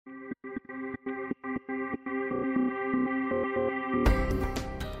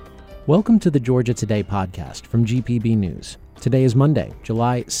Welcome to the Georgia Today podcast from GPB News. Today is Monday,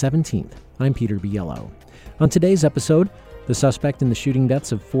 July 17th. I'm Peter Biello. On today's episode, the suspect in the shooting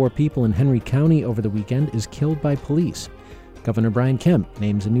deaths of 4 people in Henry County over the weekend is killed by police. Governor Brian Kemp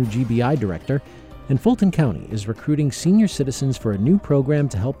names a new GBI director, and Fulton County is recruiting senior citizens for a new program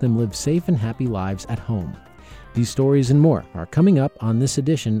to help them live safe and happy lives at home. These stories and more are coming up on this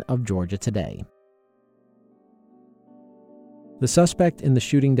edition of Georgia Today. The suspect in the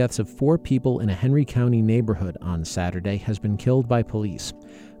shooting deaths of 4 people in a Henry County neighborhood on Saturday has been killed by police.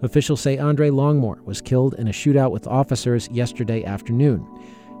 Officials say Andre Longmore was killed in a shootout with officers yesterday afternoon.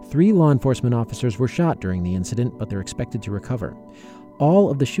 3 law enforcement officers were shot during the incident, but they're expected to recover.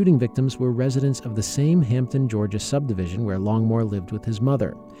 All of the shooting victims were residents of the same Hampton, Georgia subdivision where Longmore lived with his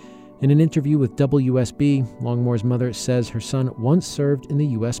mother. In an interview with WSB, Longmore's mother says her son once served in the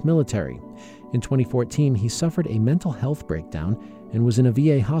U.S. military. In 2014, he suffered a mental health breakdown and was in a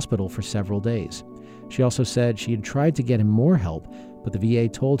VA hospital for several days. She also said she had tried to get him more help, but the VA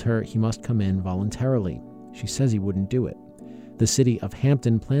told her he must come in voluntarily. She says he wouldn't do it. The city of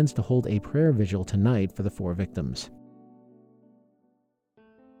Hampton plans to hold a prayer vigil tonight for the 4 victims.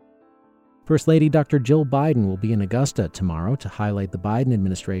 First Lady Dr. Jill Biden will be in Augusta tomorrow to highlight the Biden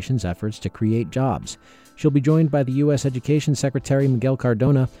administration's efforts to create jobs. She'll be joined by the U.S. Education Secretary Miguel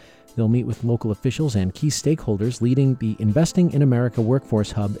Cardona. They'll meet with local officials and key stakeholders leading the Investing in America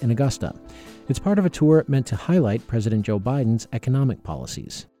Workforce Hub in Augusta. It's part of a tour meant to highlight President Joe Biden's economic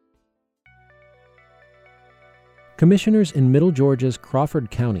policies. Commissioners in Middle Georgia's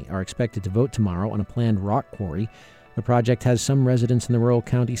Crawford County are expected to vote tomorrow on a planned rock quarry. The project has some residents in the rural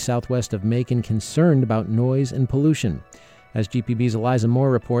county southwest of Macon concerned about noise and pollution. As GPB's Eliza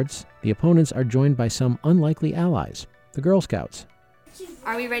Moore reports, the opponents are joined by some unlikely allies, the Girl Scouts.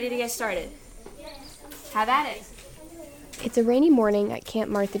 Are we ready to get started? Have at it. It's a rainy morning at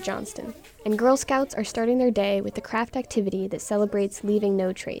Camp Martha Johnston, and Girl Scouts are starting their day with the craft activity that celebrates leaving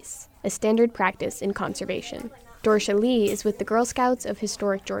no trace, a standard practice in conservation. Dorsha Lee is with the Girl Scouts of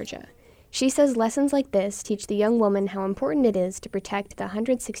Historic Georgia. She says lessons like this teach the young woman how important it is to protect the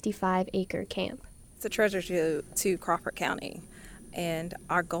 165-acre camp. It's a treasure to Crawford County, and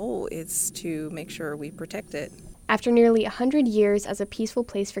our goal is to make sure we protect it. After nearly 100 years as a peaceful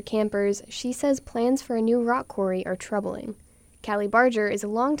place for campers, she says plans for a new rock quarry are troubling. Callie Barger is a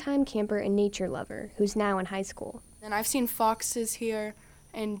longtime camper and nature lover who's now in high school. And I've seen foxes here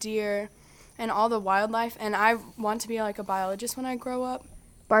and deer and all the wildlife, and I want to be like a biologist when I grow up.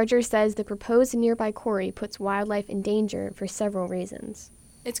 Barger says the proposed nearby quarry puts wildlife in danger for several reasons.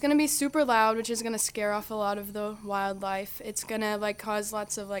 It's going to be super loud, which is going to scare off a lot of the wildlife. It's going to cause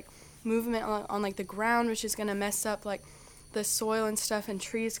lots of movement on the ground, which is going to mess up the soil and stuff, and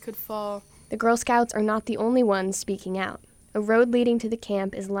trees could fall. The Girl Scouts are not the only ones speaking out. A road leading to the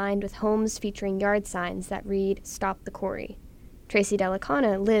camp is lined with homes featuring yard signs that read, "Stop the Quarry." Tracy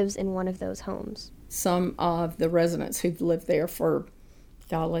Delicana lives in one of those homes. Some of the residents who've lived there for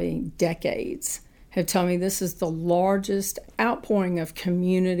decades have told me this is the largest outpouring of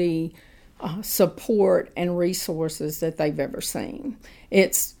community support and resources that they've ever seen.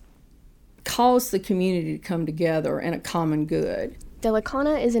 It's caused the community to come together in a common good.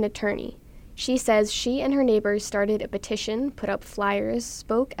 Delicana is an attorney. She says she and her neighbors started a petition, put up flyers,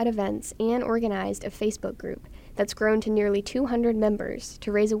 spoke at events, and organized a Facebook group that's grown to nearly 200 members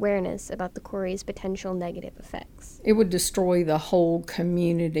to raise awareness about the quarry's potential negative effects. It would destroy the whole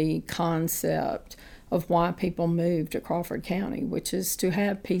community concept of why people move to Crawford County, which is to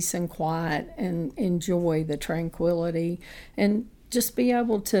have peace and quiet and enjoy the tranquility and just be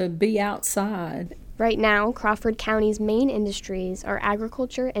able to be outside. Right now, Crawford County's main industries are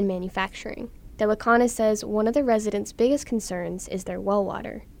agriculture and manufacturing. Delicana says one of the residents' biggest concerns is their well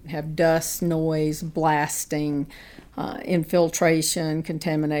water. Have dust, noise, blasting, infiltration,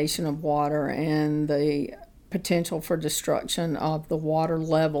 contamination of water, and the potential for destruction of the water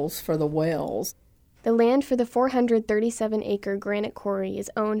levels for the wells. The land for the 437-acre granite quarry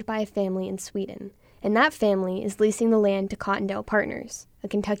is owned by a family in Sweden, and that family is leasing the land to Cottondale Partners, a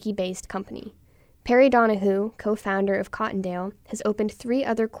Kentucky-based company. Perry Donahue, co-founder of Cottondale, has opened 3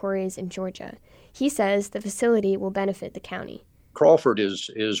 other quarries in Georgia. He says the facility will benefit the county. Crawford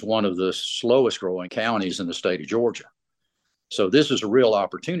is one of the slowest growing counties in the state of Georgia. So this is a real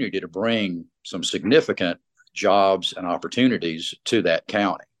opportunity to bring some significant jobs and opportunities to that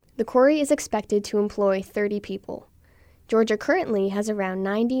county. The quarry is expected to employ 30 people. Georgia currently has around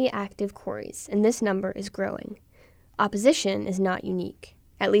 90 active quarries, and this number is growing. Opposition is not unique.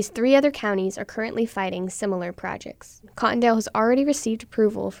 At least 3 other counties are currently fighting similar projects. Cottondale has already received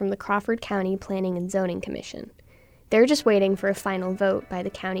approval from the Crawford County Planning and Zoning Commission. They're just waiting for a final vote by the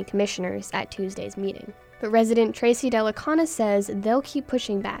county commissioners at Tuesday's meeting. But resident Tracy Delacana says they'll keep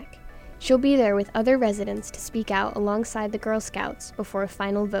pushing back. She'll be there with other residents to speak out alongside the Girl Scouts before a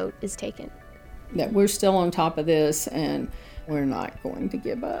final vote is taken. That we're still on top of this and we're not going to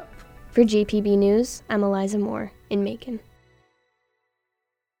give up. For GPB News, I'm Eliza Moore in Macon.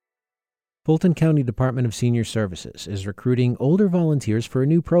 Fulton County Department of Senior Services is recruiting older volunteers for a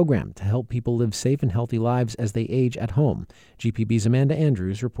new program to help people live safe and healthy lives as they age at home. GPB's Amanda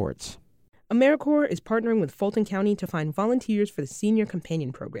Andrews reports. AmeriCorps is partnering with Fulton County to find volunteers for the Senior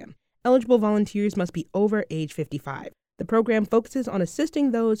Companion Program. Eligible volunteers must be over age 55. The program focuses on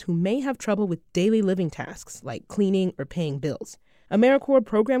assisting those who may have trouble with daily living tasks like cleaning or paying bills. AmeriCorps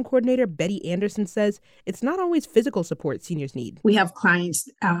Program Coordinator Betty Anderson says it's not always physical support seniors need. We have clients,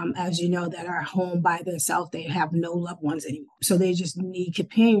 as you know, that are home by themselves. They have no loved ones anymore. So they just need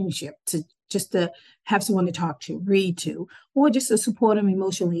companionship to have someone to talk to, read to, or just to support them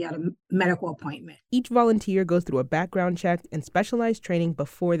emotionally at a medical appointment. Each volunteer goes through a background check and specialized training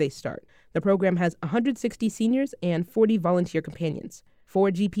before they start. The program has 160 seniors and 40 volunteer companions. For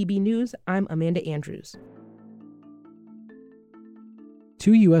GPB News, I'm Amanda Andrews.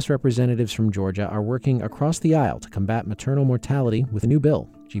 2 U.S. representatives from Georgia are working across the aisle to combat maternal mortality with a new bill.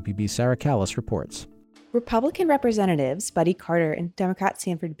 GPB's Sarah Callis reports. Republican Representatives Buddy Carter and Democrat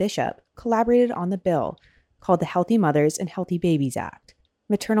Sanford Bishop collaborated on the bill called the Healthy Mothers and Healthy Babies Act.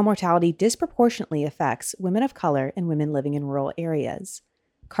 Maternal mortality disproportionately affects women of color and women living in rural areas.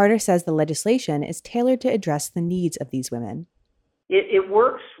 Carter says the legislation is tailored to address the needs of these women. It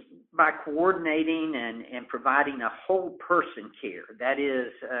works by coordinating and providing a whole person care. That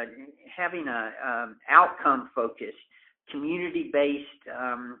is, having a outcome-focused, community-based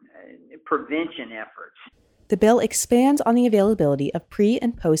prevention efforts. The bill expands on the availability of pre-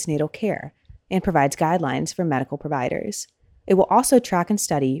 and postnatal care and provides guidelines for medical providers. It will also track and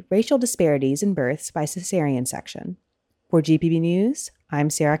study racial disparities in births by cesarean section. For GPB News, I'm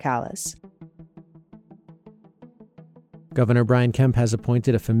Sarah Callis. Governor Brian Kemp has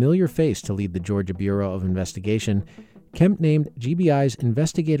appointed a familiar face to lead the Georgia Bureau of Investigation. Kemp named GBI's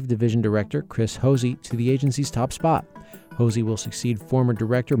Investigative Division Director Chris Hosey to the agency's top spot. Hosey will succeed former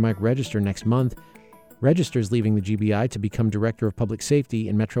Director Mike Register next month. Register's leaving the GBI to become Director of Public Safety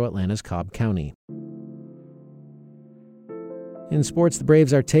in Metro Atlanta's Cobb County. In sports, the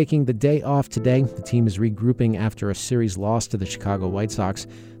Braves are taking the day off today. The team is regrouping after a series loss to the Chicago White Sox.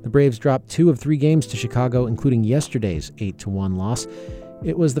 The Braves dropped 2 of 3 games to Chicago, including yesterday's 8-1 loss.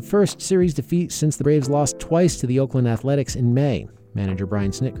 It was the first series defeat since the Braves lost twice to the Oakland Athletics in May. Manager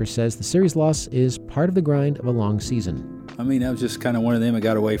Brian Snitker says the series loss is part of the grind of a long season. I mean, that was just kind of one of them that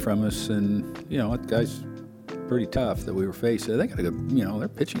got away from us, and, that guy's pretty tough that we were facing. They got a good, their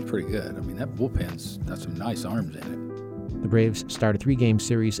pitching's pretty good. I mean, that bullpen's got some nice arms in it. The Braves start a 3-game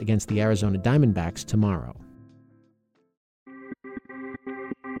series against the Arizona Diamondbacks tomorrow.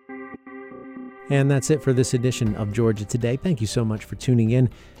 And that's it for this edition of Georgia Today. Thank you so much for tuning in.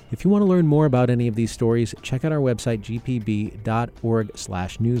 If you want to learn more about any of these stories, check out our website,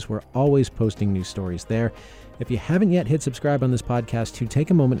 gpb.org/news. We're always posting new stories there. If you haven't yet hit subscribe on this podcast, take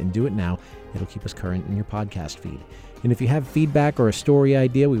a moment and do it now. It'll keep us current in your podcast feed. And if you have feedback or a story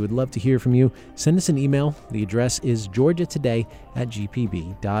idea, we would love to hear from you. Send us an email. The address is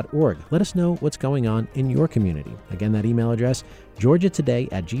georgiatoday@gpb.org. Let us know what's going on in your community. Again, that email address,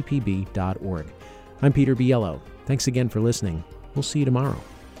 georgiatoday@gpb.org. I'm Peter Biello. Thanks again for listening. We'll see you tomorrow.